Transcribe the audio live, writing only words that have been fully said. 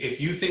If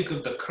you think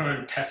of the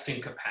current testing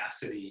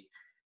capacity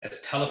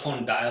as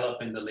telephone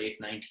dial-up in the late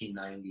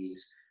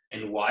 1990s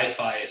and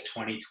Wi-Fi is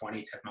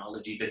 2020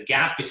 technology, the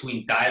gap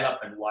between dial-up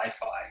and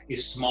Wi-Fi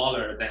is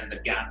smaller than the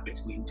gap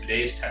between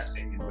today's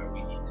testing and where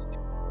we need to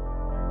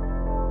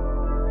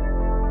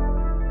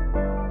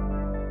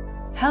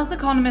be. Health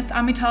economist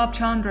Amitabh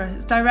Chandra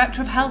is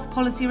Director of Health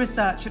Policy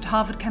Research at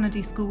Harvard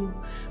Kennedy School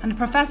and a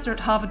professor at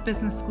Harvard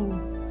Business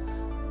School.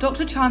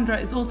 Dr. Chandra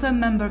is also a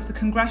member of the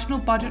Congressional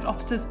Budget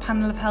Office's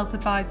panel of health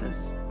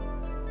advisors.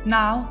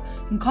 Now,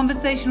 in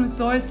conversation with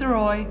Zoya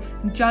Soroy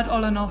and Judd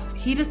Olanoff,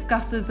 he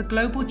discusses the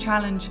global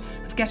challenge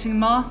of getting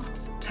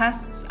masks,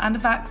 tests, and a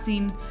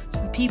vaccine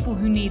to the people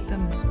who need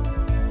them.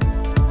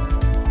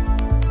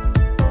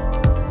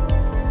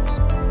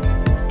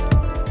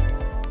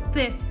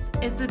 This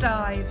is The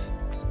Dive.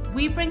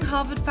 We bring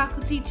Harvard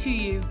faculty to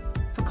you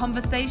for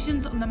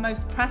conversations on the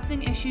most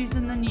pressing issues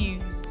in the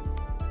news.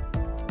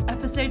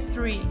 Episode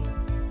 3,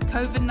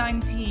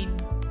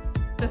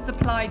 COVID-19, the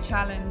supply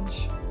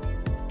challenge.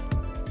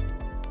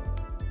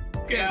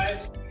 Hey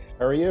guys.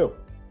 How are you?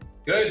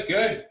 Good.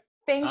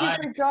 Thank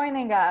you for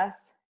joining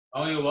us.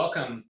 Oh, you're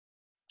welcome.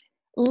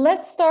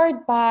 Let's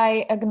start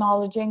by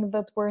acknowledging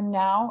that we're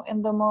now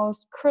in the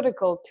most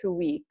critical 2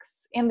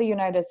 weeks in the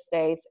United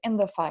States in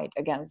the fight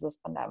against this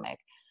pandemic.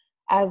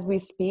 As we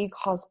speak,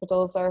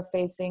 hospitals are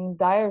facing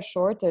dire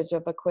shortage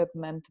of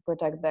equipment to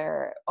protect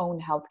their own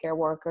healthcare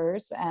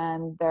workers,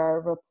 and there are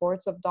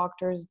reports of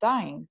doctors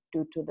dying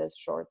due to this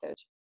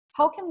shortage.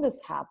 How can this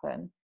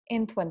happen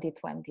in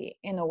 2020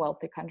 in a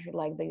wealthy country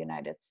like the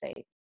United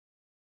States?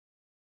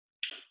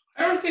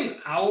 I don't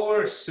think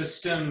our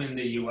system in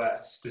the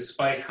US,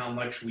 despite how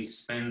much we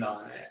spend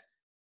on it,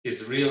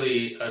 is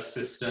really a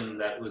system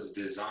that was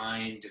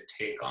designed to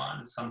take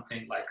on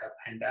something like a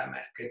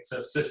pandemic. It's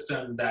a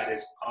system that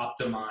is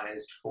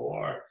optimized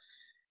for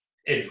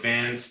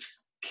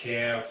advanced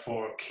care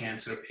for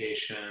cancer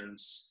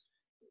patients.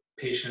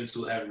 Patients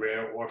who have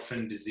rare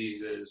orphan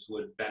diseases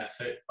would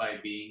benefit by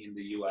being in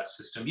the US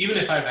system. Even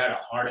if I've had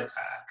a heart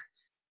attack,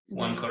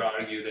 one could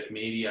argue that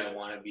maybe I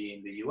want to be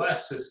in the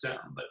US system.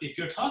 But if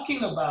you're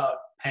talking about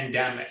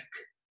pandemic,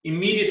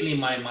 immediately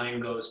my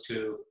mind goes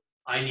to,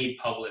 I need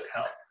public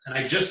health. And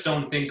I just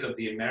don't think of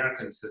the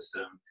American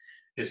system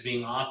as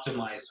being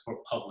optimized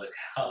for public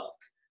health.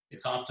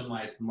 It's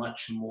optimized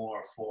much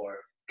more for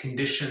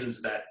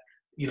conditions that,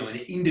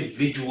 an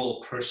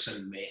individual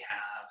person may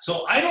have.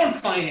 So I don't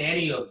find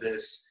any of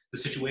this, the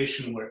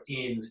situation we're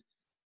in,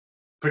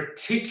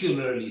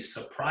 particularly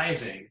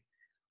surprising.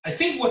 I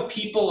think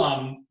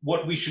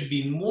what we should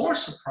be more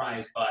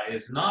surprised by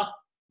is not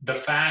the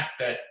fact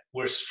that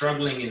we're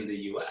struggling in the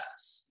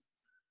US,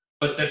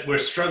 but that we're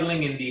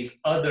struggling in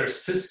these other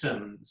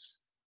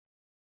systems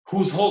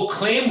whose whole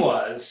claim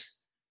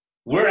was,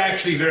 we're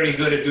actually very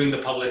good at doing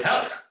the public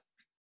health.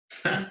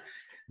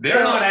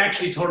 They're not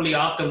actually totally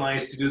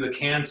optimized to do the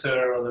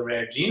cancer or the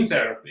rare gene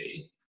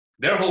therapy.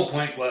 Their whole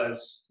point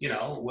was,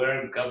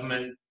 we're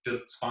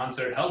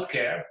government-sponsored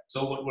healthcare,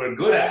 so what we're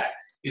good at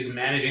is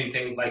managing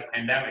things like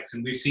pandemics,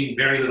 and we've seen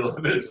very little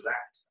evidence of that.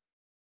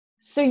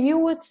 So you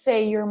would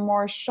say you're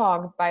more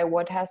shocked by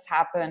what has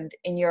happened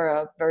in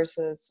Europe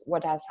versus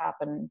what has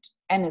happened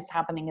and is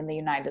happening in the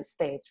United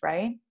States,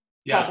 right?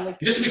 Yeah,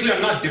 just to be clear,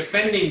 I'm not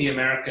defending the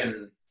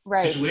American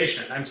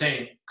situation. I'm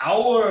saying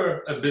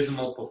our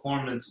abysmal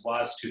performance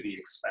was to be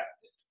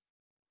expected.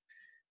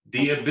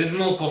 The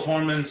abysmal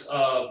performance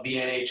of the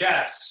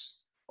NHS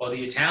or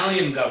the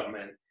Italian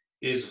government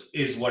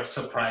is what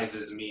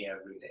surprises me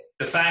every day.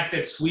 The fact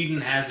that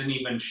Sweden hasn't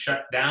even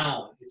shut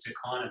down its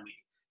economy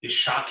is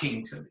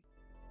shocking to me.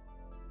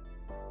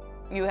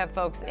 You have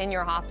folks in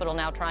your hospital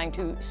now trying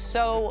to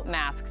sew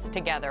masks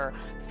together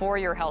for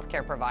your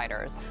healthcare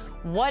providers.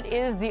 What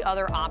is the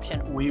other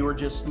option? We were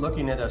just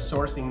looking at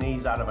sourcing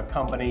these out of a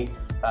company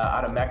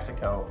out of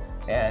Mexico,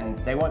 and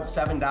they want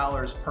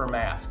 $7 per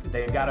mask.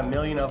 They've got 1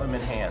 million of them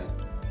in hand.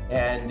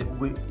 And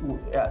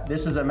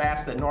this is a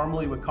mask that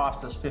normally would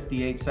cost us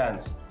 58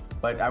 cents.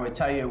 But I would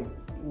tell you,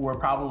 we're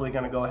probably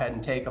going to go ahead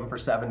and take them for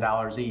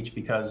 $7 each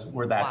because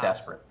we're that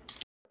desperate.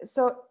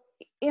 So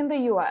in the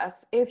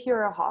US, if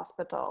you're a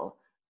hospital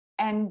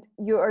and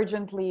you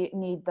urgently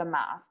need the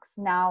masks,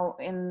 now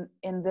in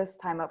this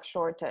time of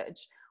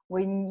shortage,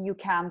 when you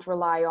can't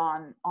rely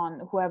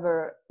on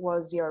whoever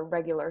was your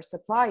regular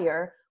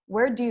supplier,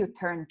 where do you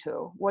turn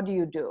to? What do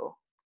you do?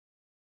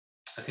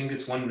 I think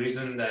it's one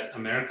reason that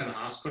American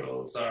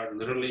hospitals are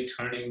literally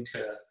turning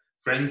to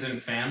friends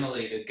and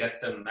family to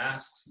get them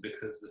masks,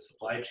 because the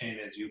supply chain,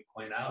 as you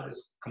point out,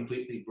 is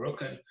completely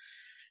broken.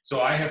 So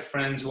I have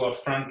friends who are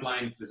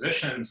frontline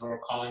physicians who are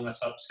calling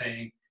us up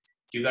saying,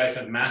 you guys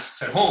have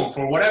masks at home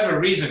for whatever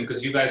reason,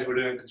 because you guys were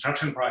doing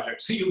construction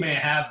projects. So you may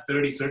have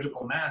 30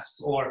 surgical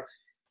masks, or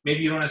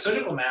maybe you don't have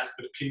surgical masks,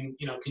 but can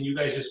you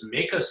guys just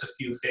make us a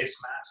few face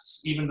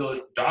masks? Even though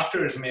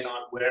doctors may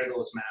not wear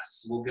those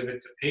masks, we'll give it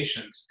to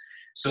patients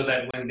so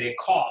that when they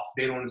cough,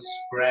 they don't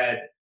spread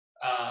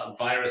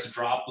virus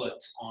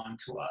droplets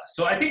onto us.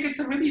 So I think it's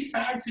a really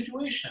sad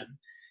situation.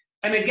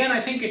 And again,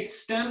 I think it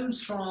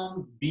stems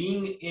from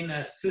being in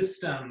a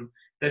system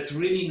that's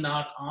really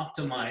not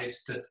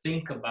optimized to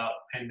think about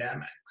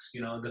pandemics.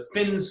 You know, the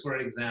Finns, for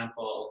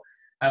example,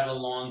 have a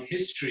long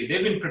history.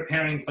 They've been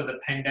preparing for the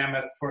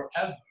pandemic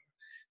forever.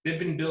 They've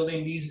been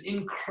building these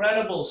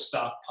incredible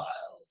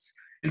stockpiles.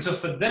 And so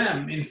for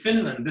them in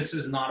Finland, this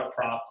is not a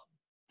problem.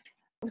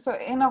 So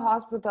in a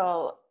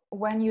hospital,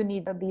 when you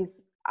need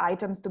these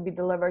items to be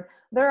delivered,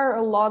 there are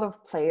a lot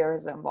of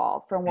players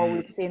involved from what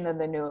we've seen in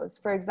the news.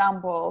 For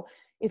example,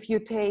 if you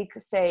take,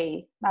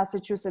 say,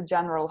 Massachusetts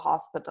General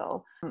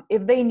Hospital,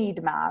 if they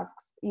need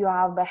masks, you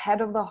have the head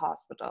of the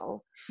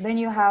hospital, then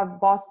you have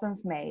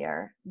Boston's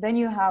mayor, then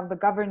you have the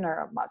governor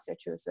of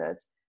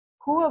Massachusetts.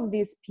 Who of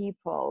these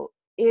people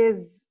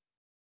is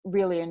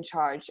really in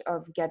charge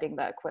of getting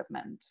the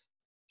equipment?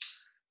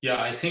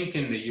 Yeah, I think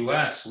in the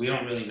US, we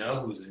don't really know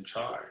who's in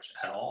charge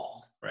at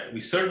all, right?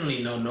 We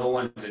certainly know no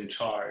one's in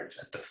charge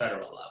at the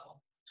federal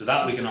level. So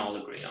that we can all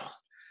agree on.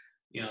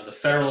 You know, the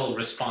federal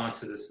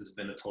response to this has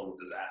been a total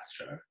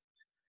disaster.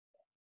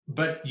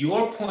 But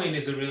your point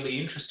is a really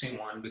interesting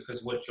one,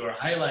 because what you're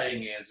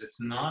highlighting is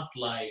it's not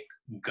like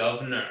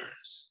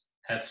governors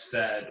have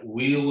said,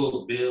 we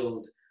will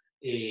build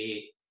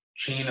a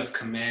chain of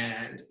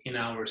command in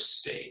our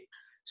state.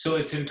 So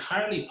it's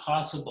entirely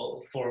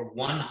possible for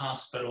one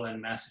hospital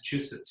in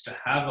Massachusetts to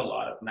have a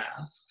lot of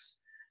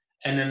masks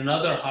and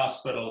another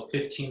hospital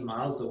 15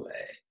 miles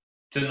away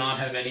to not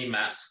have any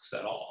masks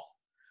at all.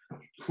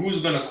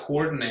 Who's going to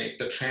coordinate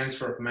the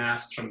transfer of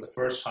masks from the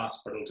first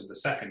hospital to the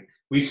second?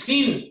 We've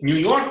seen New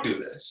York do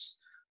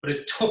this, but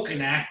it took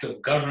an act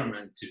of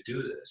government to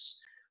do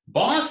this.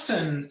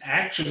 Boston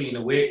actually, in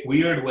a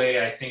weird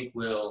way, I think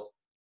will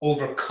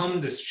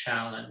overcome this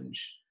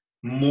challenge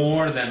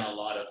more than a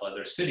lot of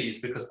other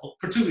cities, because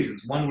for two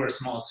reasons. One, we're a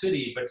small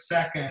city, but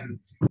second,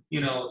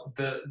 you know,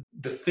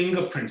 the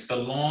fingerprints, the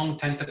long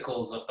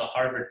tentacles of the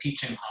Harvard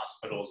teaching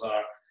hospitals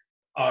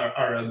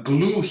are a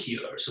glue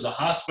here. So the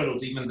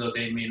hospitals, even though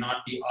they may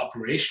not be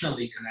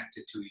operationally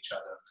connected to each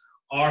other,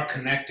 are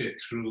connected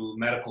through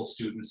medical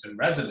students and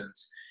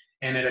residents.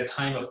 And at a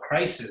time of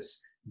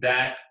crisis,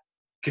 that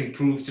can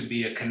prove to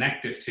be a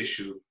connective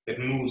tissue that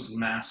moves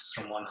masks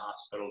from one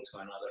hospital to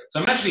another.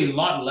 So I'm actually a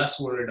lot less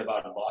worried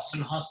about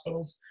Boston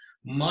hospitals,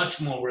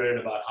 much more worried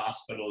about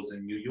hospitals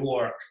in New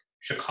York,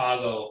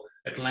 Chicago,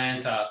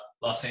 Atlanta,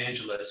 Los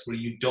Angeles, where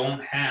you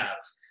don't have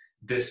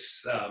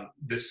this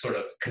sort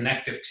of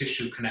connective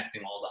tissue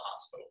connecting all the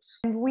hospitals.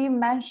 We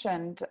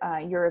mentioned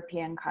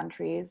European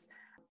countries.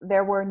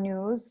 There were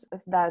news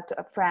that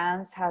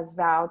France has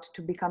vowed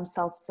to become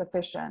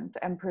self-sufficient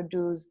and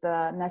produce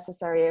the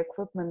necessary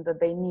equipment that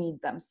they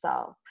need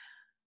themselves.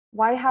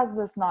 Why has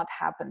this not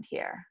happened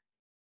here?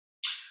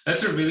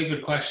 That's a really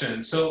good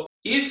question. So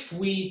if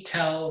we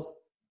tell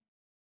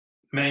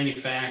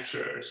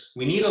manufacturers,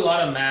 we need a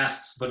lot of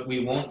masks, but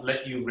we won't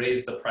let you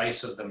raise the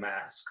price of the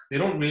mask, they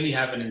don't really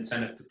have an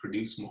incentive to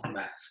produce more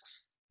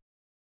masks.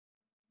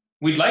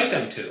 We'd like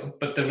them to,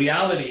 but the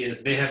reality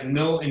is they have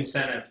no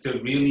incentive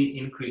to really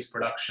increase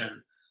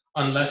production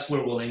unless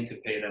we're willing to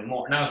pay them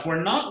more. Now, if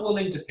we're not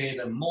willing to pay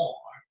them more,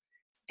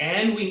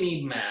 and we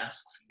need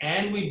masks,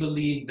 and we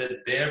believe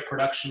that their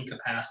production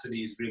capacity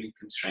is really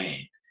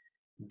constrained,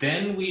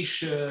 then we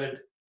should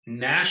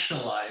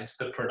nationalize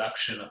the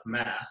production of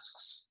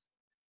masks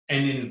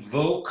and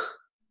invoke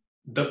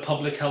the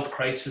public health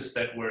crisis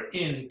that we're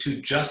in to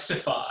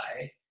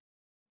justify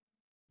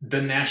the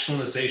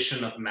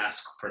nationalization of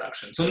mask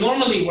production. So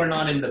normally we're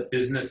not in the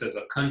business as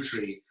a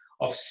country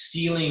of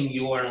stealing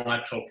your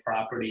intellectual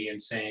property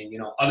and saying, you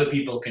know, other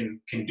people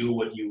can do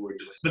what you were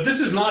doing. But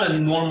this is not a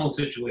normal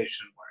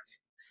situation we're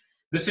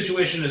in. This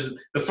situation is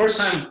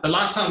the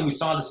last time we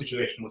saw the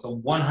situation was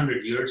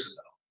 100 years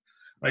ago,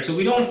 right? So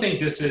we don't think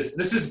this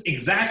is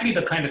exactly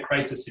the kind of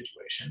crisis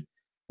situation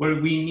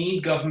where we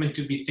need government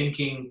to be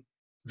thinking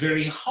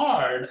very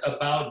hard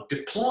about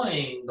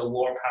deploying the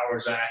War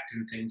Powers Act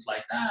and things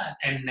like that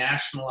and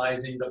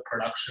nationalizing the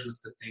production of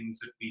the things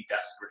that we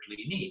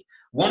desperately need.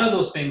 One of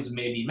those things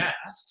may be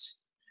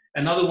masks.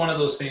 Another one of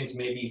those things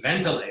may be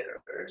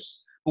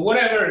ventilators. But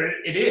whatever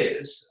it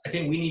is, I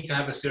think we need to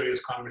have a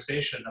serious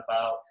conversation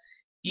about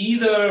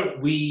either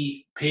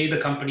we pay the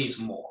companies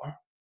more,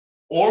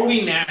 or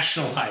we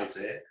nationalize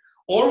it,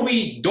 or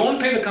we don't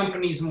pay the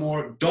companies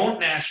more, don't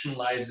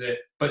nationalize it,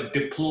 but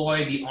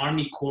deploy the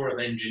Army Corps of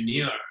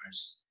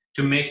Engineers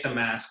to make the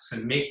masks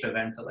and make the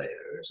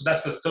ventilators. So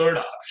that's the third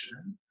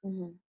option.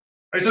 Mm-hmm.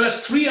 Right, so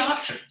that's three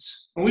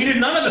options. We did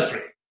none of the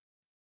three.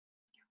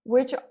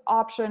 Which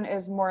option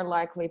is more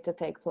likely to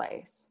take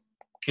place?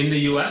 In the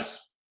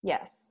US?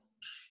 Yes.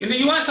 In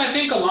the US, I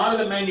think a lot of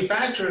the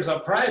manufacturers are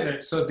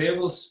private, so they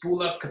will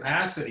spool up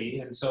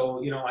capacity. And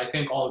so, you know, I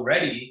think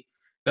already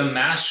the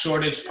mask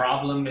shortage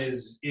problem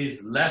is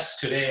less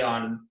today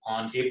on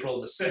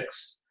April the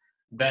 6th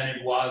than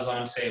it was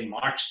on, say,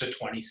 March the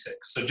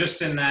 26th. So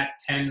just in that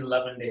 10,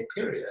 11-day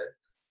period,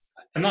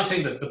 I'm not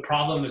saying that the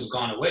problem has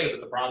gone away, but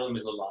the problem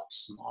is a lot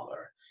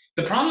smaller.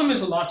 The problem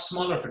is a lot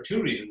smaller for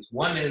two reasons.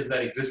 One is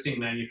that existing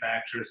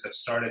manufacturers have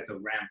started to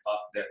ramp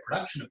up their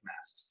production of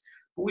masks.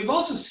 But we've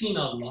also seen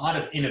a lot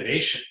of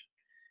innovation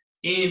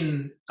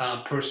in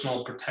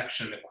personal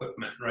protection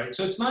equipment, right?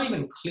 So it's not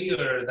even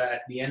clear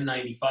that the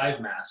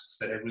N95 masks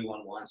that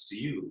everyone wants to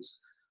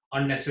use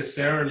are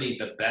necessarily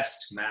the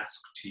best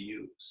mask to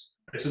use.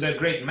 Right? So they're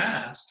great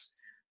masks,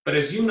 but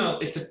as you know,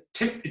 it's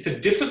a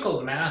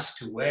difficult mask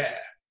to wear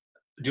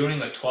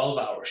during a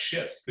 12-hour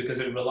shift because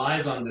it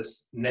relies on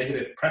this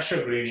negative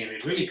pressure gradient.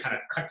 It really kind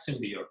of cuts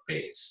into your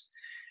face.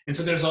 And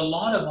so there's a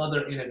lot of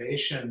other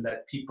innovation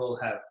that people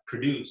have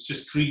produced,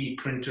 just 3D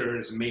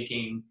printers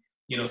making,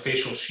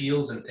 facial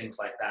shields and things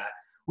like that,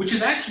 which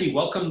is actually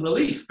welcome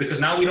relief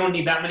because now we don't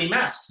need that many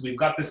masks. We've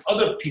got this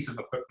other piece of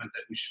equipment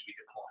that we should be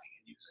deploying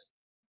and using.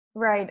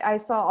 Right. I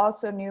saw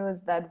also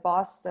news that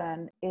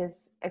Boston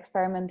is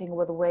experimenting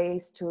with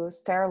ways to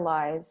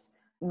sterilize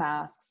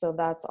masks. So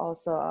that's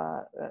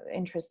also an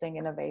interesting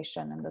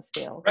innovation in this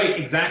field. Right,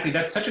 exactly.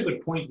 That's such a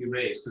good point you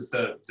raised because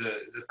the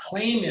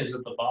claim is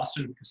that the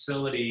Boston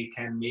facility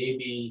can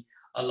maybe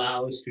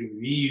allow us to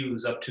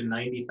reuse up to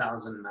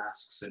 90,000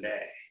 masks a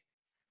day.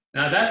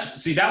 Now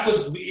that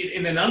was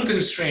in an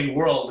unconstrained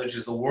world, which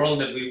is the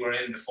world that we were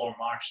in before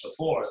March the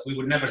 4th, we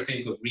would never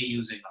think of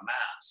reusing a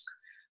mask.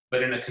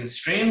 But in a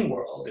constrained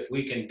world, if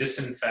we can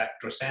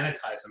disinfect or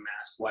sanitize a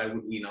mask, why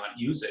would we not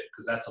use it?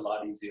 Because that's a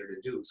lot easier to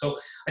do. So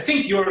I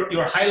think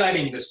you're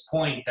highlighting this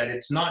point that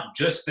it's not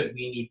just that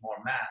we need more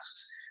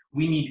masks.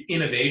 We need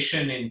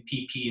innovation in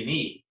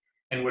PPE,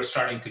 and we're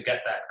starting to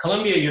get that.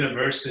 Columbia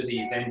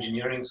University's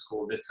engineering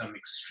school did some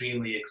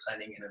extremely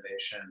exciting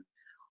innovation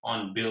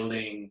on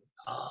building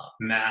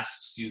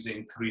masks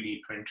using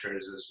 3D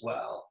printers as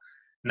well.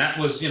 And that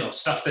was,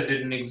 stuff that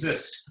didn't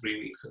exist 3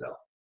 weeks ago.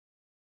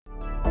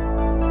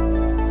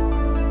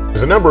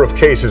 As the number of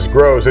cases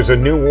grows, there's a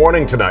new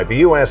warning tonight. The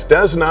U.S.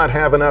 does not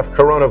have enough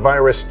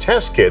coronavirus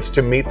test kits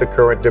to meet the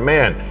current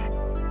demand.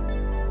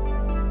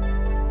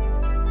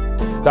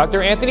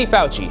 Dr. Anthony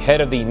Fauci, head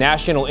of the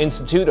National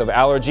Institute of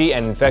Allergy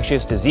and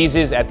Infectious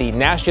Diseases at the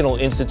National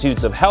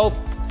Institutes of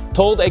Health,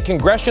 told a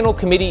congressional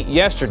committee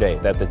yesterday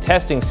that the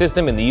testing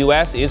system in the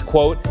U.S. is,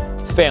 quote,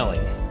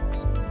 failing.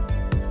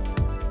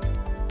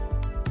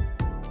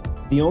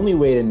 The only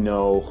way to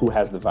know who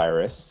has the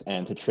virus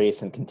and to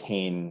trace and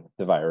contain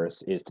the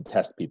virus is to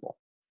test people.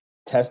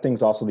 Testing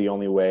is also the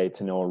only way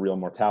to know a real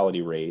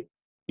mortality rate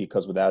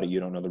because without it, you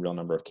don't know the real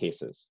number of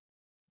cases.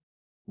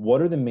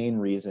 What are the main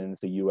reasons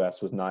the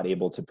US was not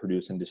able to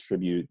produce and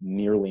distribute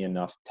nearly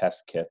enough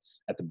test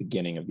kits at the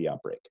beginning of the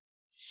outbreak?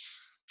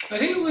 I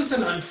think it was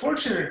an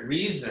unfortunate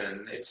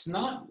reason. It's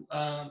not,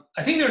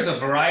 I think there's a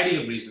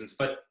variety of reasons,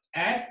 but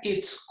at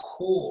its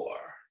core,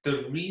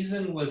 the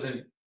reason was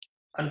an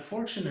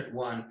unfortunate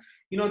one.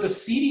 The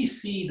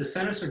CDC, the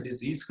Centers for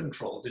Disease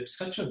Control, did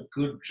such a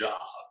good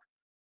job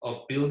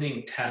of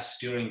building tests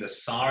during the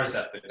SARS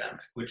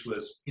epidemic, which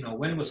was,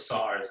 when was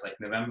SARS? Like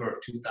November of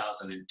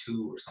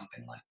 2002 or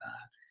something like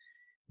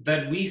that.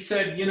 That we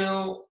said,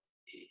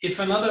 if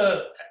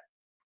another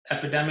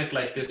epidemic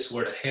like this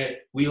were to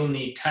hit, we'll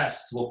need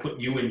tests. We'll put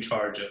you in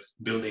charge of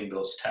building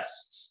those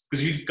tests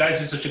because you guys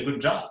did such a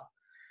good job.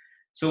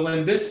 So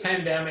when this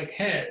pandemic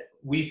hit,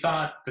 we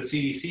thought the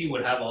CDC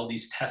would have all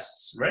these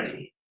tests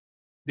ready.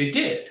 They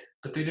did,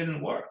 but they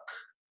didn't work.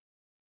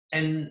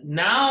 And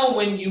now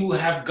when you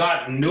have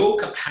got no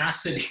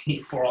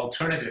capacity for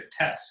alternative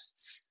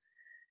tests,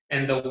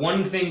 and the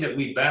one thing that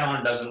we bet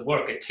on doesn't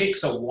work, it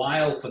takes a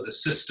while for the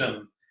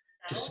system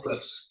to sort of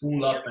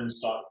spool up and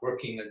start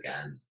working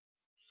again.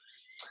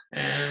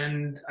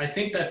 And I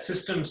think that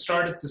system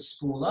started to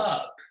spool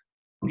up.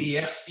 The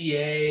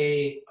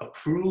FDA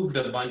approved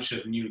a bunch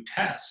of new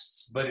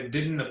tests, but it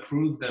didn't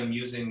approve them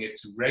using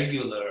its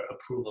regular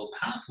approval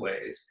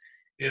pathways.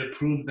 It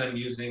approved them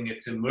using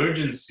its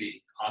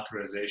emergency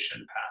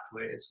authorization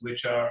pathways,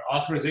 which are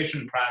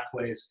authorization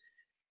pathways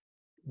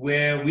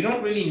where we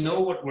don't really know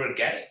what we're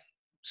getting.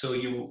 So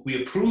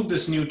we approve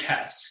this new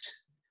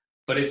test,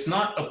 but it's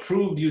not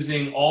approved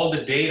using all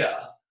the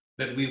data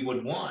that we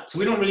would want. So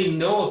we don't really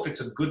know if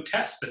it's a good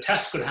test. The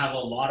test could have a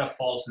lot of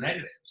false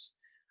negatives.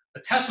 A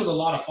test with a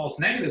lot of false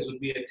negatives would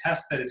be a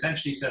test that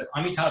essentially says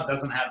Amitabh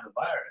doesn't have the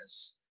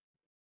virus.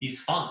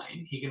 He's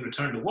fine. He can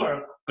return to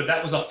work, but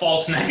that was a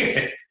false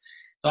negative.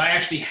 So I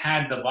actually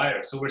had the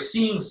virus. So we're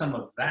seeing some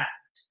of that.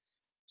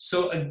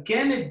 So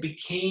again, it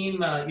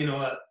became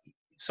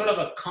sort of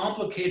a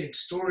complicated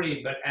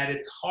story, but at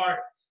its heart,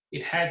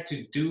 it had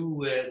to do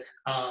with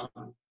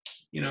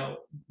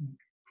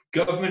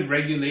government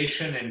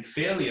regulation and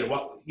failure.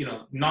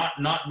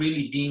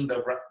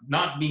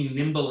 Not being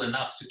nimble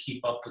enough to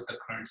keep up with the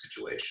current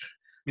situation.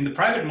 I mean, the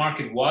private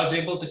market was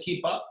able to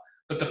keep up,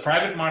 but the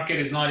private market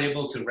is not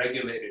able to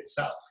regulate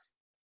itself.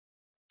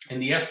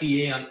 And the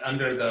FDA,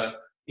 under the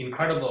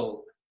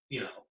incredible,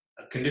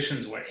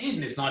 conditions we're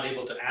in, is not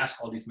able to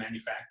ask all these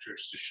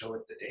manufacturers to show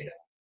it the data.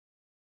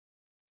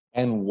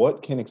 And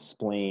what can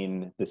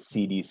explain the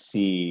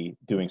CDC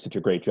doing such a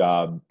great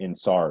job in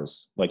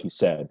SARS, like you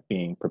said,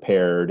 being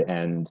prepared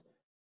and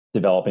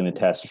developing the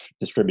test,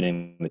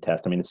 distributing the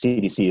test? I mean, the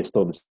CDC is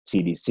still the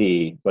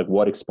CDC. Like,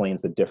 what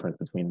explains the difference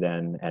between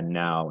then and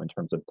now in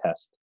terms of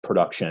test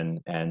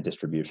production and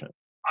distribution?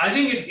 I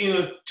think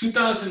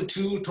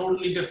 2002,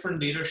 totally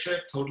different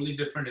leadership, totally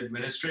different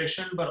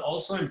administration, but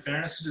also in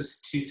fairness to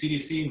the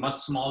CDC, much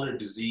smaller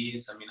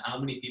disease. I mean, how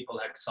many people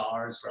had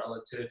SARS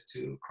relative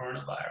to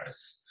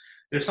coronavirus?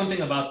 There's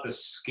something about the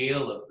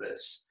scale of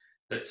this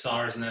that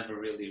SARS never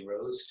really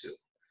rose to.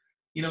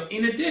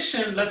 In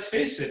addition, let's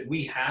face it,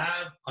 we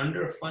have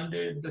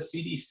underfunded the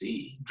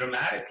CDC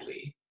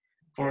dramatically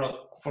for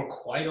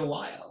quite a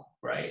while,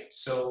 right?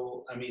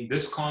 So, I mean,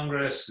 this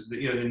Congress,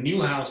 the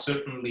new House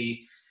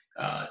certainly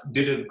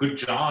did a good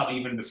job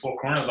even before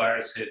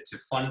coronavirus hit to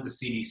fund the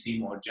CDC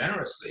more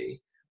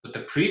generously. But the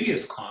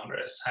previous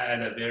Congress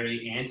had a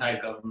very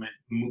anti-government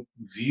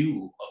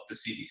view of the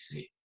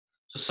CDC.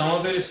 So some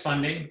of it is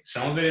funding,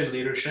 some of it is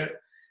leadership,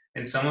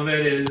 and some of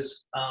it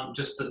is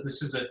just that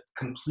this is a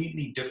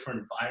completely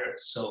different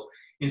virus. So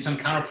in some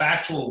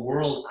counterfactual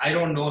world, I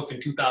don't know if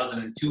in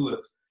 2002,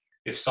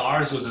 if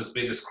SARS was as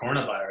big as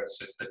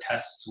coronavirus, if the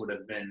tests would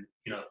have been,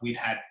 if we'd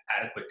had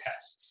adequate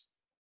tests.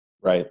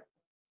 Right.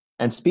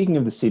 And speaking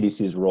of the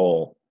CDC's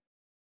role,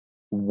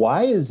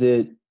 why is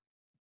it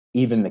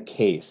even the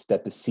case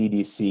that the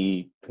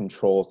CDC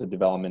controls the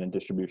development and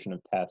distribution of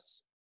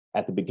tests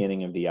at the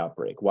beginning of the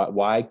outbreak?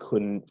 Why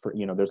couldn't,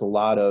 there's a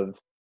lot of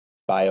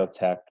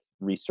biotech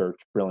research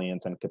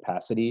brilliance and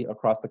capacity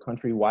across the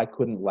country. Why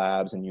couldn't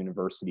labs and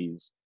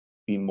universities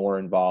be more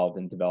involved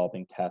in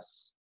developing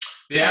tests?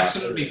 They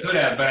absolutely could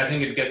have, but I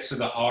think it gets to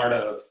the heart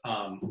of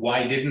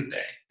why didn't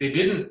they? They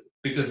didn't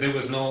because there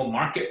was no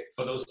market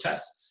for those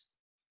tests.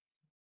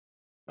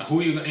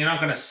 You're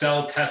not going to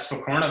sell tests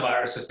for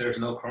coronavirus if there's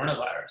no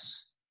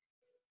coronavirus,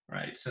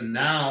 right? So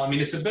now, I mean,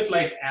 it's a bit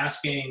like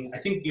asking, I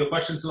think your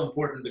question is so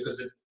important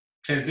because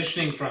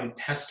transitioning from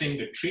testing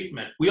to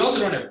treatment, we also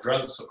don't have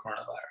drugs for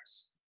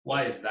coronavirus.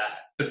 Why is that?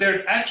 But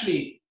they're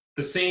actually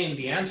the same,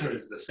 the answer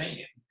is the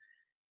same.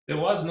 There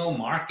was no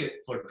market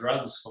for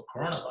drugs for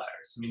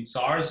coronavirus. I mean,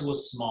 SARS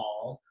was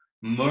small,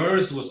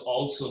 MERS was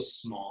also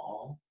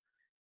small,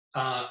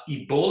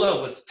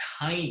 Ebola was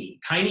tiny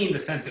in the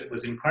sense it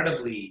was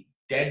incredibly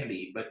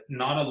deadly, but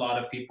not a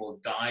lot of people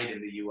died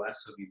in the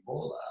US of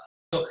Ebola.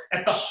 So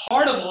at the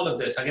heart of all of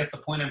this, I guess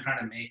the point I'm trying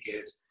to make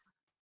is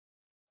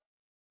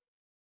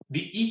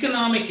the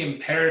economic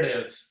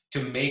imperative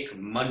to make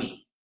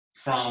money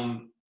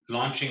from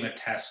launching a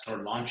test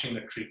or launching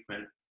a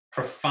treatment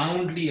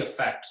profoundly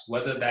affects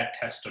whether that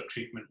test or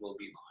treatment will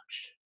be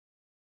launched.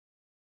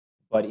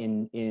 But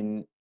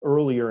in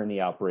earlier in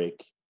the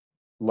outbreak,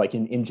 like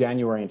in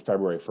January and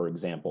February, for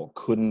example,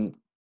 couldn't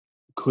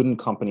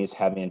companies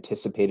have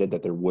anticipated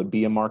that there would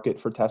be a market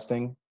for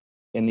testing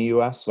in the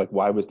US? Like,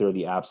 why was there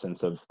the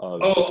absence of...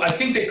 Oh, I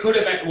think they could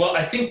have. Well,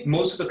 I think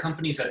most of the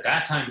companies at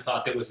that time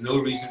thought there was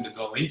no reason to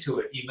go into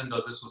it, even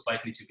though this was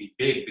likely to be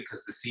big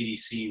because the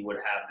CDC would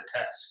have the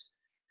test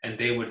and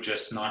they would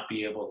just not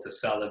be able to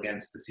sell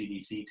against the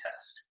CDC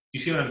test. You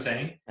see what I'm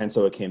saying? And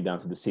so it came down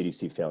to the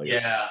CDC failure.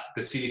 Yeah,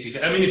 the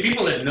CDC. I mean, if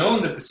people had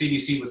known that the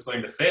CDC was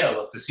going to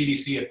fail, if the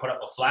CDC had put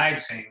up a flag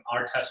saying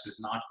our test is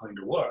not going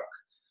to work,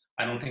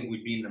 I don't think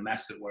we'd be in the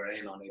mess that we're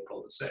in on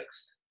April the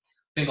 6th.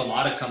 I think a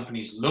lot of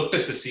companies looked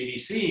at the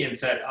CDC and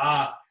said,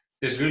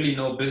 there's really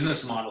no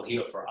business model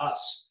here for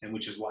us, and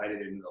which is why they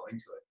didn't go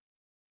into it.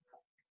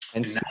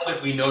 And now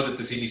that we know that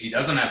the CDC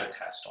doesn't have a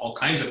test, all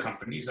kinds of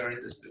companies are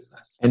in this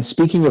business. And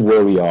speaking of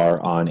where we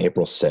are on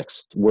April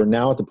 6th, we're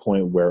now at the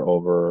point where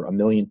over 1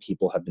 million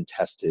people have been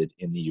tested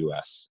in the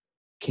US.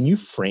 Can you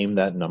frame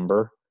that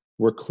number?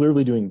 We're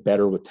clearly doing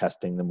better with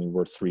testing than we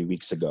were 3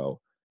 weeks ago,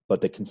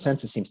 but the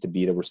consensus seems to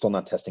be that we're still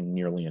not testing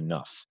nearly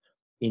enough.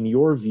 In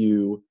your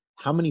view,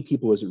 how many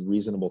people is it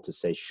reasonable to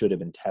say should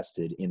have been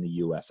tested in the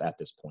US at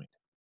this point?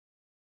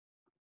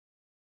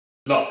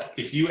 Look,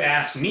 if you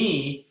ask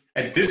me,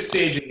 at this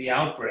stage of the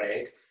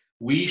outbreak,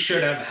 we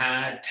should have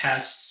had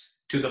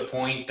tests to the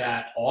point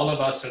that all of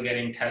us are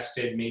getting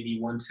tested maybe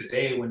once a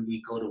day when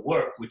we go to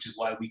work, which is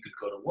why we could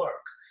go to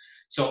work.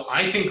 So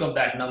I think of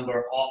that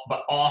number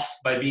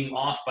by being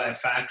off by a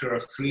factor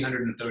of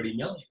 330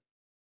 million,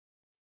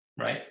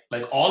 right?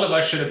 Like all of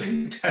us should have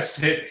been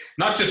tested,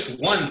 not just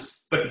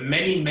once, but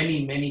many,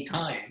 many, many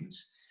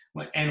times.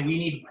 And we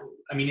need,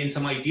 I mean, in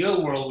some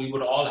ideal world, we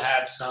would all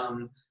have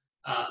some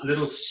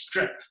little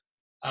strip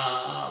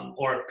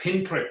or a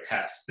pinprick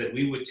test that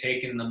we would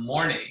take in the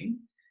morning,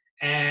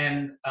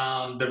 and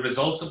the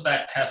results of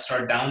that test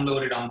are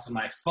downloaded onto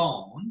my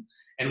phone.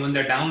 And when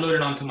they're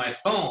downloaded onto my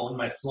phone,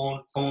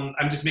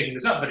 I'm just making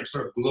this up, but it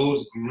sort of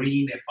glows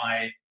green if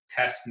I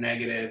test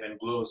negative and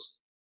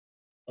glows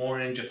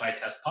orange if I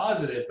test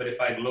positive. But if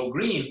I glow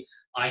green,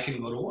 I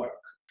can go to work.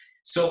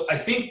 So I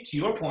think to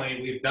your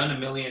point, we've done 1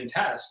 million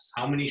tests.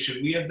 How many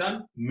should we have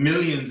done?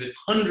 Millions, and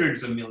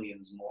hundreds of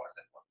millions more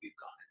than what we've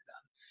gone and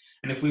done.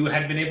 And if we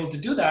had been able to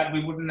do that,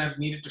 we wouldn't have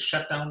needed to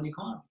shut down the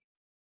economy.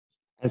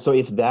 And so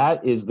if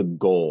that is the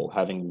goal,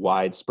 having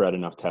widespread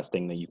enough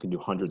testing that you can do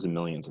hundreds of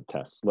millions of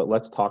tests,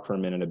 let's talk for a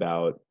minute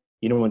about,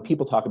 when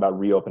people talk about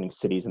reopening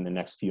cities in the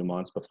next few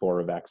months before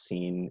a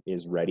vaccine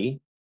is ready,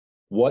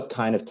 what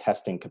kind of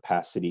testing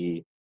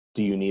capacity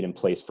do you need in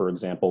place, for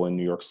example, in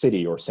New York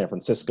City or San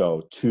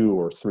Francisco 2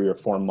 or 3 or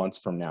 4 months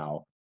from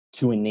now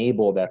to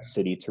enable that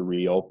city to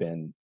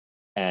reopen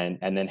and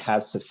then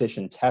have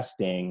sufficient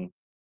testing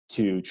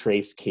to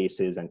trace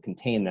cases and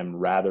contain them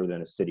rather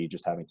than a city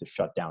just having to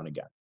shut down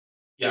again?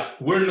 Yeah,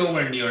 we're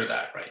nowhere near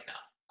that right now.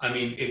 I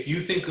mean, if you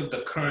think of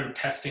the current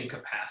testing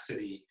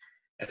capacity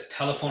as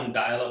telephone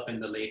dial-up in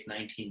the late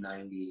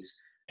 1990s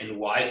and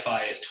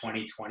Wi-Fi is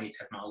 2020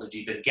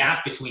 technology, the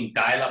gap between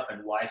dial-up and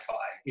Wi-Fi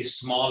is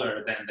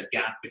smaller than the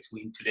gap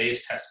between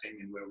today's testing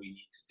and where we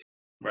need to be,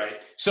 right?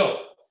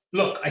 So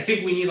look, I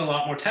think we need a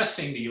lot more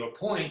testing. To your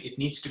point, it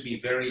needs to be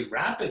very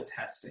rapid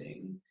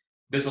testing.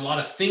 There's a lot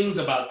of things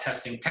about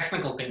testing,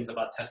 technical things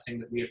about testing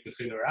that we have to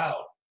figure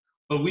out.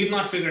 But we've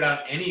not figured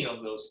out any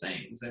of those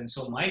things. And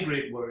so my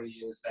great worry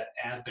is that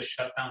as the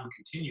shutdown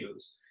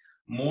continues,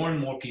 more and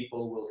more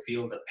people will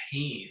feel the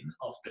pain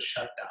of the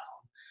shutdown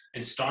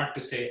and start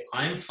to say,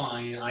 I'm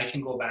fine, I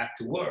can go back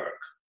to work,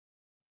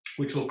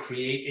 which will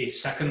create a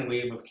second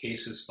wave of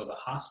cases for the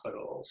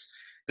hospitals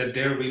that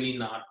they're really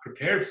not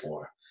prepared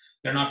for.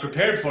 They're not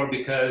prepared for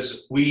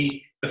because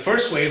the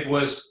first wave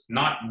was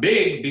not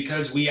big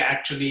because we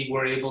actually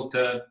were able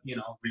to,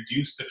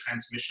 reduce the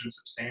transmission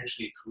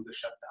substantially through the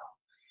shutdown.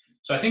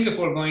 So I think if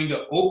we're going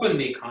to open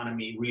the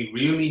economy, we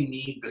really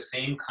need the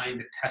same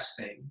kind of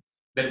testing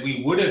that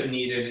we would have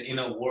needed in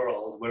a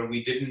world where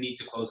we didn't need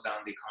to close down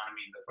the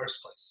economy in the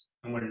first place.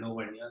 And we're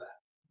nowhere near that.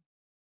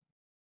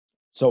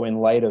 So in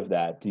light of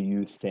that, do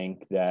you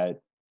think that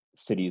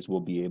cities will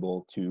be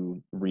able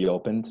to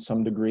reopen to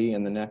some degree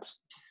in the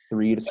next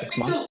 3 to 6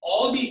 months? They'll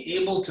all be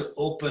able to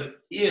open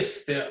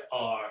if there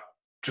are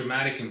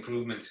dramatic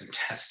improvements in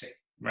testing,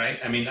 right?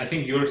 I mean, I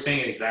think you're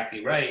saying it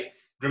exactly right.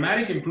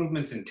 Dramatic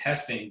improvements in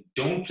testing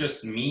don't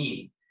just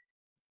mean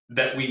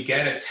that we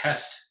get a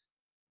test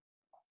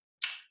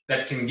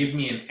that can give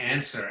me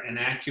an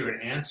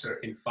accurate answer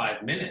in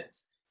 5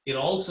 minutes. It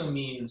also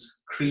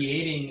means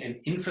creating an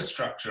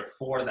infrastructure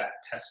for that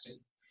testing.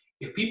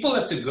 If people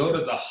have to go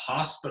to the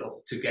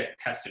hospital to get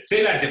tested,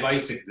 say that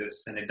device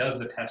exists and it does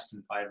the test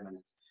in 5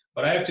 minutes,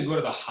 but I have to go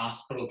to the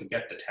hospital to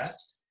get the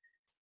test,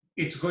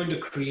 it's going to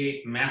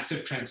create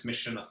massive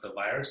transmission of the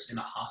virus in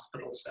a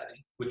hospital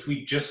setting, which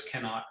we just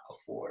cannot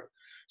afford.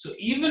 So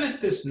even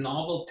if this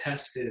novel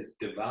test is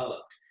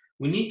developed,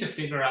 we need to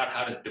figure out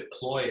how to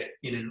deploy it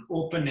in an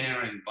open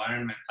air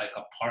environment like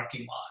a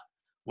parking lot,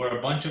 where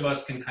a bunch of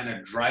us can kind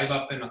of drive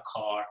up in a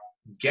car,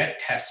 get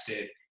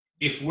tested.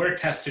 If we're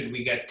tested,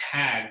 we get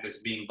tagged as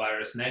being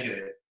virus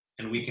negative,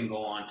 and we can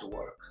go on to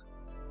work.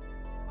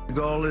 The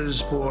goal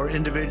is for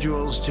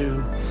individuals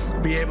to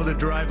be able to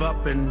drive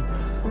up and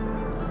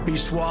be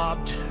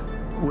swabbed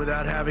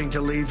without having to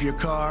leave your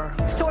car.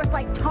 Stores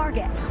like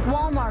Target,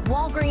 Walmart,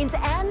 Walgreens,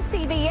 and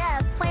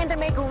CVS plan to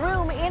make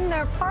room in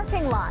their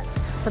parking lots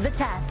for the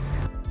tests.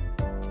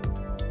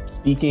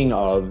 Speaking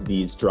of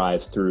these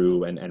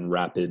drive-through and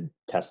rapid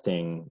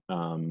testing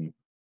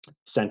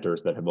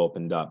centers that have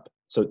opened up,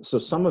 so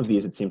some of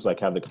these, it seems like,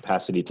 have the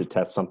capacity to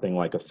test something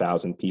like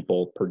 1,000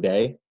 people per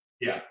day.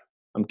 Yeah.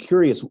 I'm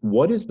curious,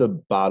 what is the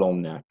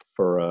bottleneck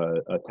for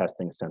a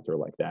testing center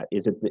like that?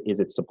 Is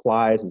it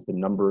supplies? Is the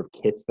number of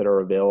kits that are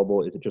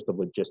available? Is it just the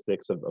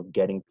logistics of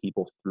getting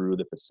people through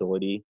the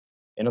facility?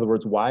 In other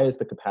words, why is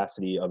the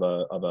capacity of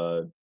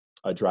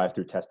a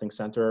drive-through testing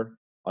center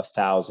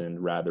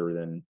 1,000 rather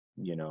than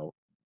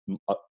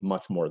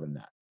much more than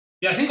that?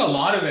 Yeah, I think a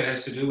lot of it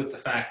has to do with the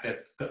fact that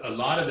a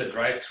lot of the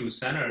drive-through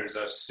centers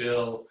are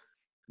still,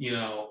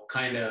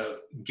 kind of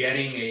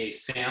getting a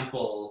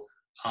sample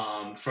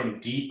from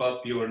deep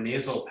up your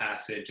nasal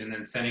passage and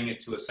then sending it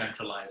to a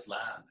centralized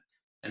lab.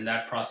 And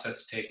that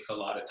process takes a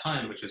lot of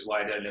time, which is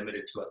why they're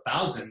limited to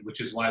 1,000,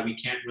 which is why we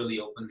can't really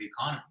open the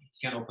economy.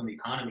 You can't open the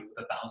economy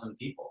with 1,000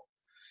 people.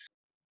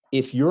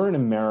 If you're an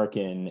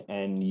American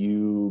and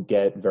you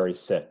get very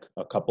sick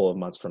a couple of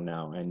months from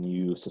now and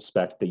you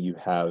suspect that you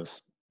have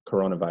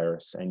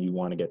coronavirus and you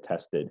want to get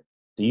tested,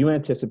 do you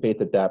anticipate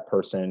that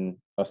person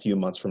a few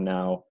months from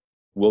now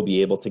will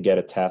be able to get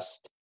a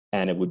test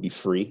and it would be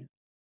free?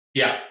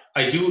 Yeah,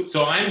 I do.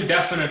 So I'm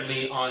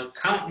definitely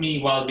count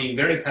me, while being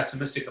very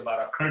pessimistic about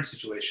our current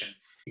situation,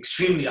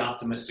 extremely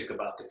optimistic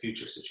about the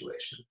future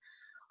situation.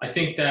 I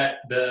think that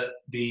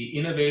the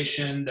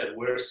innovation that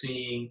we're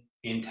seeing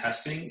in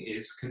testing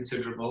is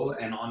considerable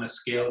and on a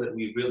scale that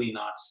we've really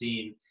not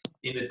seen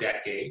in a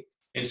decade.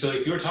 And so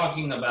if you're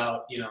talking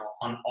about,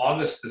 on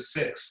August the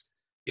 6th,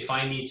 if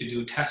I need to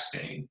do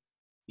testing,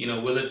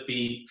 will it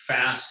be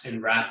fast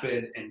and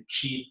rapid and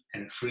cheap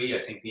and free?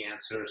 I think the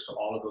answers to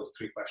all of those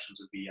three questions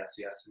would be yes,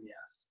 yes, and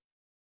yes.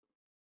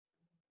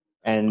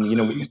 And,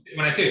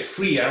 when I say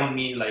free, I don't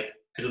mean like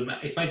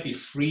it might be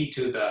free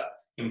to the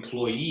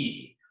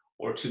employee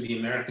or to the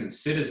American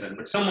citizen,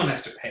 but someone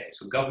has to pay.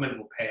 So government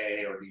will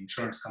pay, or the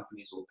insurance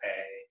companies will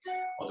pay,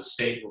 or the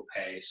state will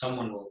pay.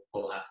 Someone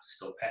will have to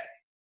still pay.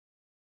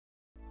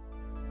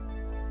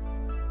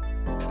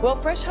 Well,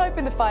 fresh hope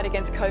in the fight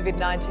against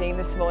COVID-19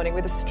 this morning,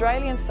 with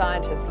Australian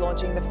scientists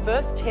launching the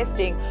first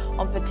testing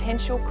on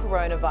potential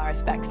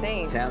coronavirus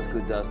vaccines. Sounds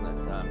good, doesn't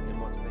it?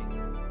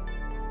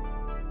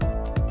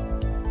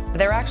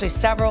 there are actually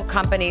several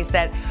companies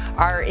that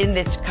are in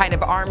this kind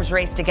of arms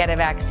race to get a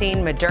vaccine.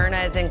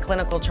 Moderna is in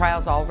clinical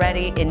trials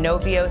already.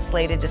 Inovio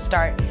slated to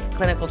start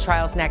clinical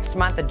trials next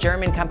month. A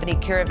German company,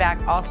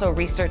 CureVac, also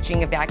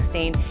researching a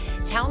vaccine.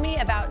 Tell me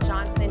about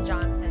Johnson &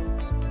 Johnson.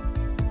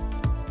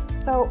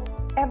 So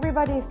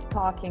everybody's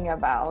talking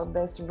about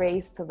this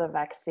race to the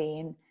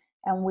vaccine,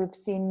 and we've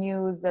seen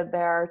news that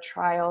there are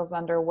trials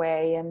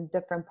underway in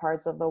different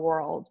parts of the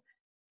world.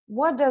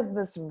 What does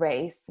this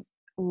race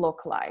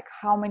look like?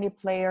 How many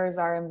players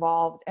are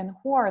involved, and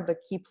who are the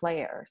key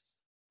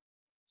players?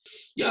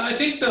 Yeah, I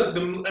think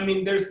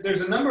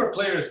there's a number of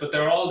players, but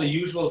they're all the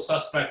usual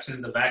suspects in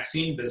the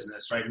vaccine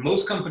business, right?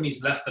 Most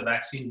companies left the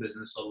vaccine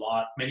business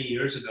many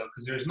years ago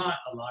because there's not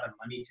a lot of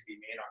money to be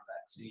made on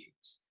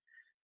vaccines.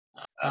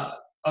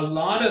 A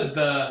lot of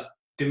the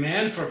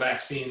demand for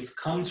vaccines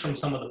comes from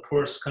some of the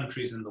poorest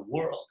countries in the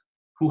world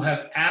who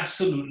have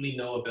absolutely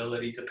no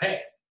ability to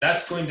pay.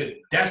 That's going to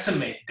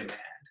decimate demand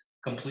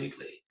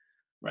completely,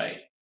 right?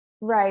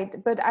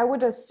 Right, but I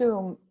would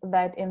assume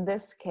that in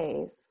this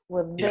case,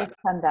 with this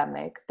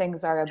pandemic,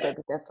 things are a bit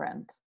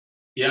different.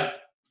 Yeah.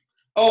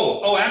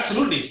 Oh,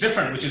 absolutely. It's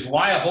different, which is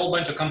why a whole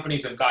bunch of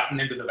companies have gotten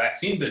into the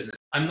vaccine business.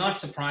 I'm not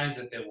surprised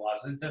that there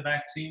wasn't a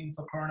vaccine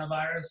for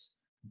coronavirus,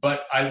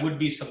 but I would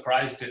be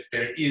surprised if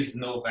there is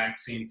no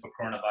vaccine for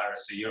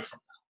coronavirus a year from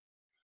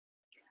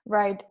now.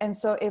 Right, and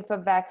so if a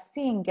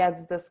vaccine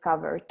gets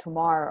discovered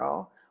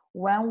tomorrow,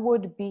 when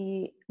would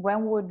be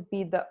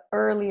the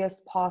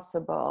earliest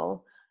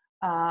possible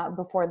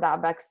before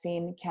that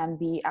vaccine can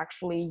be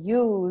actually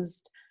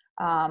used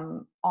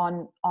on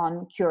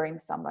curing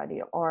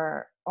somebody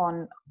or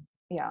on,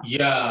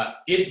 Yeah,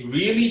 it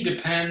really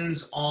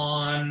depends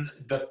on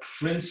the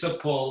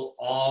principle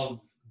of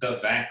the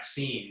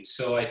vaccine.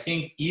 So I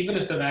think even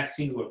if the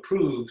vaccine were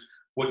approved,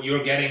 what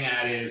you're getting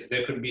at is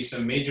there could be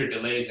some major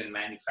delays in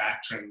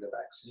manufacturing the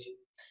vaccine.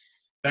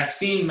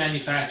 Vaccine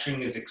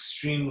manufacturing is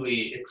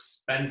extremely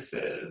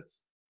expensive.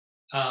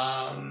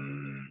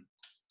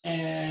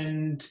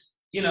 And,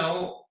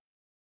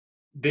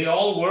 they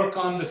all work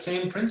on the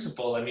same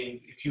principle. I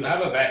mean, if you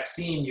have a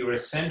vaccine, you're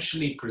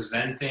essentially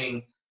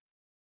presenting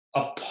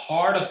a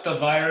part of the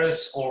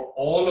virus or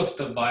all of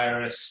the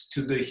virus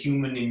to the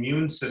human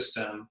immune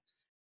system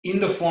in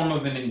the form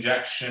of an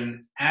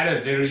injection at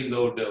a very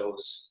low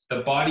dose.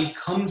 The body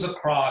comes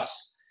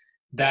across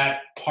that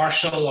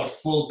partial or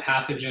full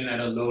pathogen at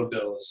a low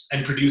dose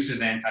and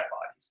produces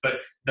antibodies. But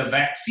the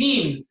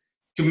vaccine,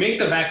 to make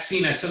the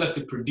vaccine, I still have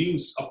to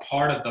produce a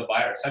part of the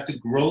virus. I have to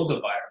grow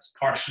the virus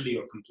partially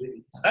or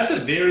completely. So that's a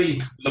very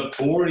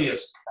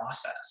laborious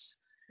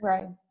process.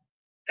 Right.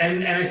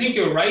 And I think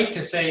you're right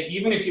to say,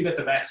 even if you get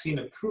the vaccine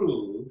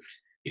approved,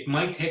 it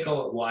might take a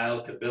while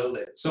to build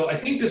it. So I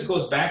think this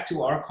goes back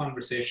to our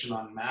conversation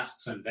on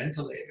masks and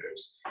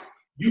ventilators.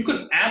 You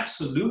could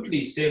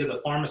absolutely say to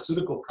the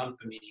pharmaceutical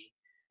company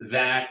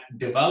that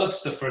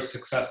develops the first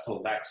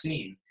successful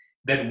vaccine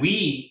that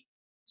we,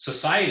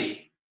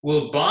 society,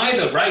 will buy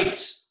the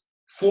rights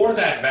for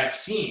that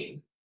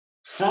vaccine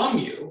from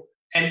you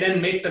and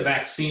then make the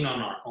vaccine on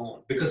our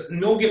own, because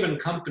no given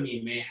company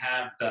may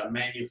have the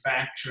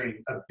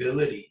manufacturing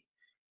ability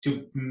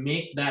to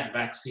make that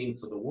vaccine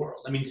for the world.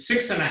 I mean,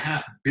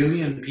 6.5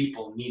 billion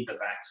people need the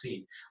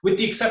vaccine, with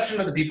the exception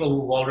of the people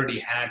who've already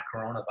had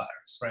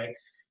coronavirus, right?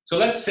 So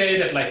let's say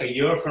that like a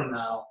year from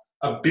now,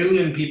 1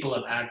 billion people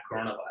have had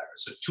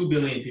coronavirus, or 2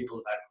 billion people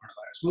have had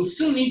coronavirus. We'll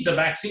still need the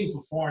vaccine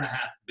for 4.5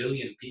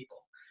 billion people.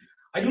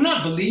 I do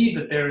not believe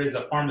that there is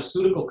a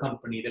pharmaceutical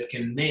company that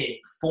can make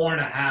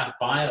 4.5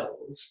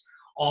 vials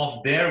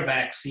of their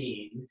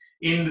vaccine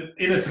in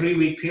a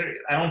 3-week period.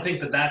 I don't think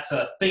that that's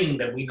a thing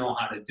that we know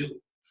how to do.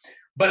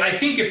 But I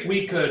think if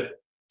we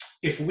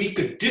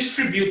could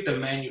distribute the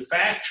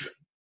manufacturing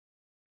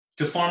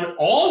to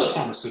all the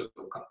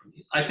pharmaceutical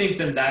companies, I think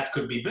then that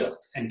could be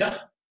built and done.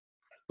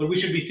 But we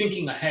should be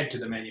thinking ahead to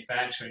the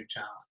manufacturing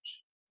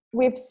challenge.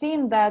 We've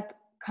seen that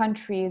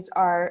countries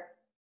are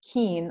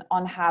keen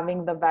on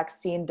having the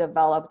vaccine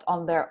developed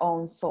on their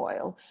own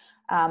soil.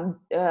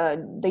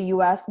 The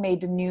US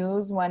made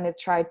news when it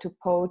tried to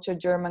poach a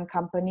German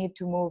company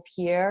to move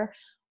here.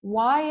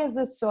 Why is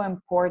it so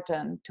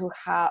important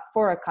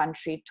for a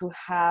country to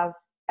have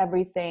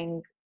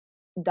everything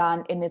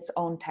done in its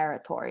own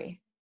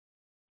territory?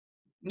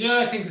 Yeah,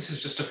 I think this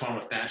is just a form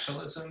of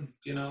nationalism,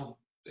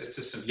 It's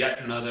just yet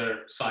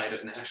another side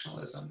of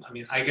nationalism. I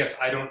mean, I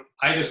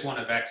just want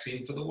a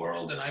vaccine for the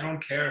world, and I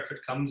don't care if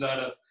it comes out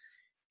of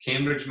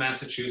Cambridge,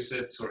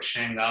 Massachusetts, or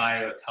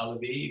Shanghai, or Tel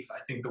Aviv. I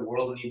think the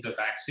world needs a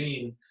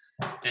vaccine,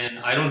 and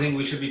I don't think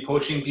we should be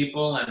poaching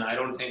people, and I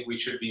don't think we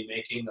should be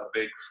making a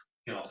big,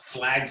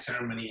 flag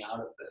ceremony out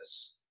of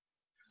this.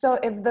 So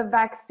if the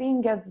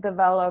vaccine gets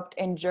developed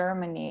in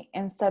Germany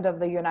instead of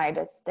the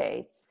United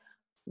States,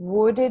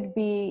 would it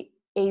be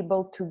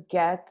able to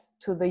get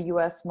to the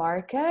US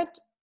market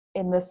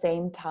in the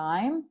same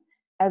time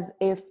as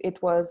if it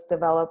was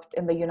developed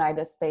in the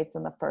United States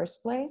in the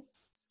first place?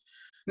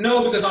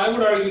 No, because I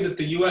would argue that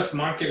the US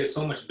market is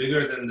so much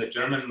bigger than the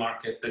German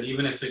market that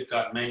even if it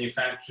got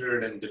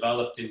manufactured and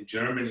developed in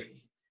Germany,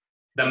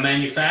 the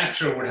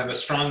manufacturer would have a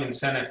strong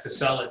incentive to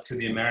sell it to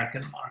the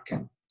American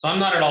market. So I'm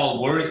not at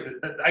all worried.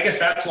 I guess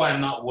that's why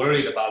I'm not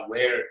worried about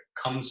where it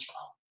comes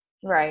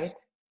from. Right.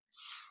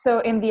 So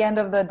in the end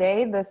of the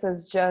day, this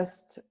is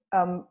just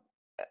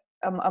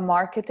a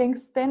marketing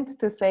stint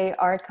to say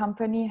our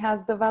company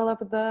has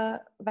developed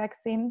the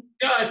vaccine?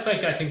 Yeah, it's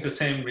like, I think the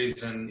same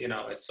reason,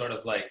 it's sort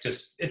of like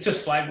it's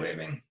just flag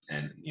waving.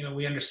 And,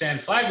 we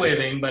understand flag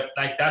waving, but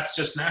like, that's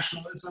just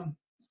nationalism.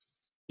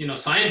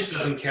 Science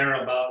doesn't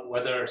care about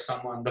whether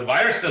the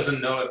virus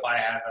doesn't know if I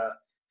have a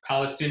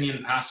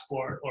Palestinian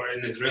passport or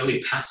an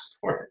Israeli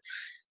passport.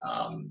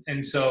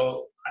 And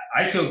so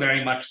I feel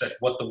very much that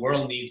what the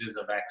world needs is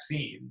a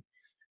vaccine.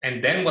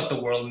 And then what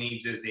the world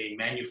needs is a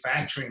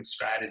manufacturing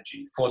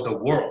strategy for the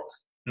world,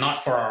 not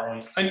for our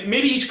own. And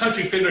maybe each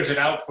country figures it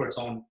out for its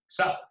own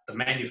self, the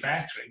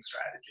manufacturing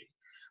strategy.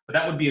 But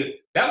that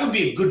would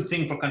be a good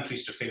thing for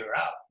countries to figure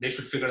out. They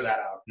should figure that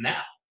out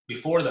now,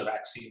 before the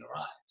vaccine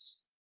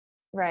arrives.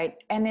 Right.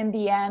 And in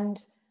the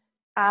end,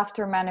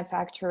 after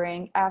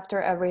manufacturing,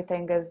 after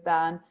everything is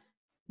done,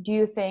 do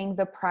you think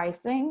the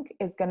pricing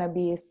is going to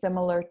be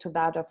similar to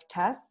that of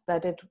tests,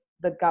 that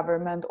the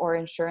government or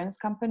insurance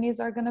companies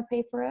are going to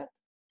pay for it?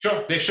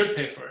 Sure, they should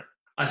pay for it.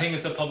 I think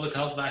it's a public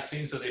health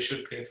vaccine, so they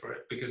should pay for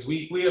it, because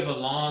we have a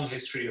long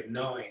history of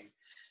knowing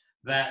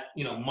that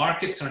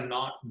markets are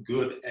not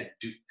good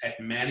at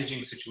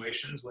managing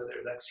situations where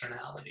there's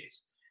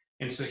externalities.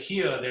 And so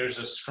here, there's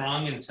a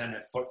strong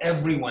incentive for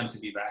everyone to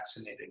be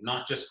vaccinated,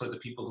 not just for the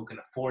people who can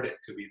afford it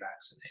to be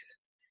vaccinated.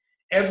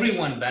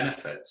 Everyone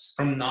benefits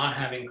from not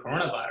having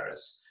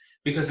coronavirus,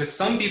 because if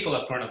some people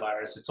have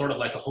coronavirus, it's sort of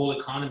like the whole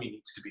economy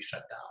needs to be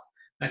shut down.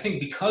 And I think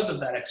because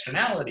of that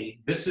externality,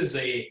 this is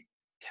the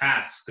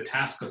task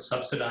of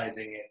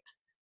subsidizing it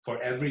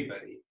for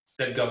everybody,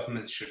 that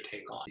governments should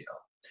take on.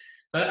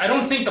 So I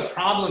don't think the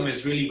problem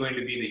is really going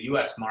to be the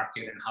US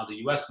market and how the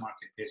US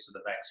market pays for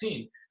the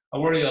vaccine. I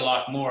worry a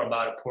lot more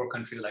about a poor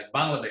country like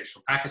Bangladesh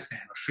or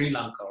Pakistan or Sri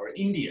Lanka or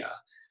India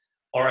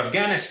or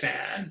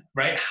Afghanistan,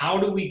 right? How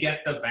do we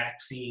get the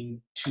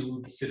vaccine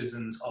to the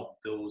citizens of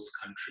those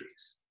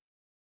countries?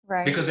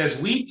 Right. Because as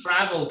we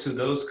travel to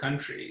those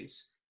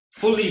countries,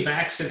 fully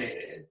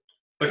vaccinated,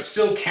 but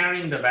still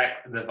carrying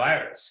the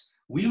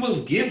virus, we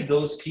will give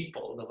those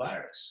people the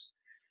virus.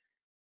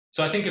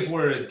 So I think if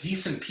we're a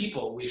decent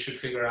people, we should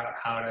figure out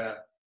how to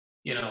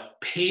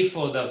pay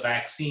for the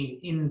vaccine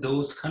in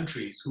those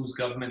countries whose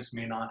governments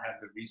may not have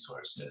the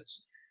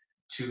resources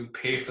to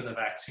pay for the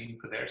vaccine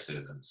for their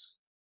citizens.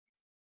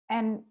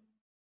 And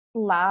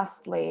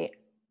lastly,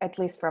 at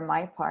least for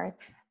my part,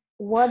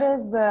 what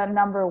is the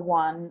number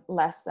one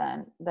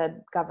lesson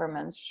that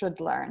governments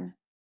should learn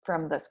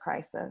from this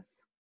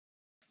crisis?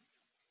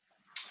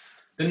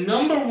 The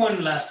number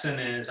one lesson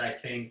is, I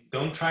think,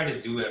 don't try to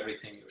do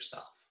everything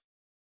yourself.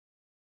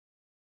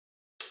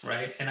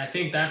 Right? And I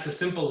think that's a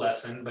simple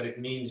lesson, but it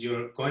means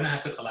you're going to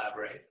have to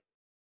collaborate.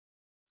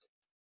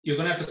 You're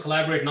going to have to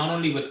collaborate not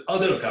only with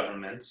other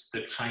governments,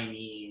 the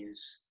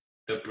Chinese,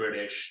 the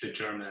British, the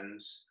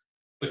Germans,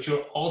 but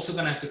you're also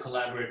going to have to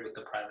collaborate with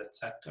the private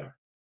sector.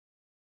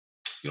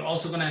 You're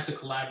also going to have to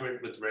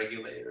collaborate with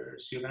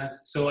regulators. You're going to have to,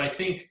 so I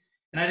think,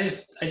 and I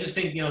just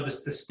think,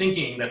 this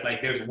thinking that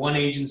like there's one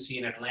agency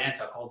in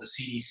Atlanta called the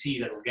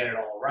CDC that will get it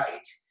all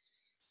right,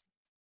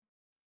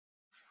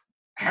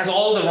 has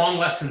all the wrong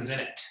lessons in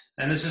it.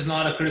 And this is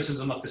not a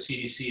criticism of the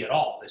CDC at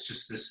all. It's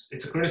just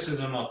it's a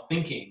criticism of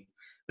thinking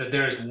that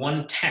there is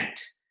one tent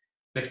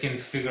that can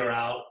figure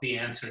out the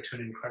answer to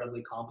an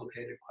incredibly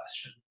complicated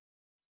question.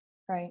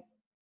 Right.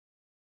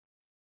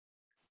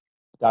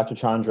 Dr.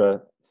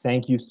 Chandra,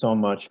 thank you so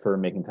much for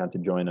making time to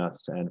join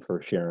us and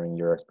for sharing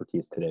your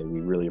expertise today. We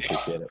really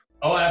appreciate it.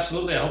 Oh,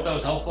 absolutely. I hope that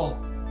was helpful.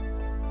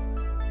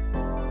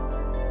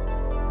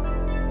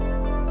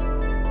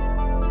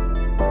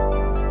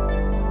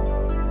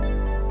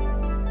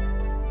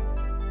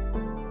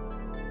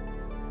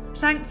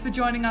 Thanks for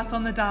joining us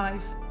on The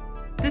Dive.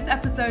 This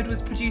episode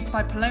was produced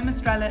by Paloma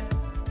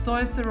Strelitz,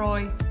 Soya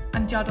Saroy,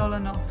 and Judd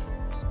Olanoff.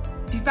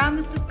 If you found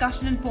this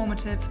discussion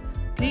informative,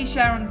 please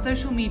share on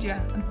social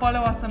media and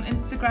follow us on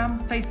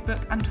Instagram,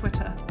 Facebook, and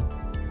Twitter.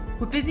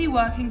 We're busy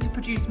working to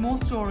produce more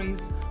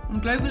stories on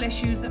global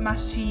issues that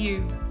matter to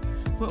you.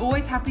 We're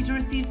always happy to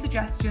receive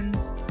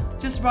suggestions.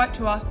 Just write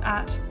to us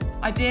at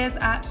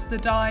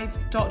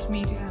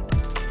ideas@thedive.media.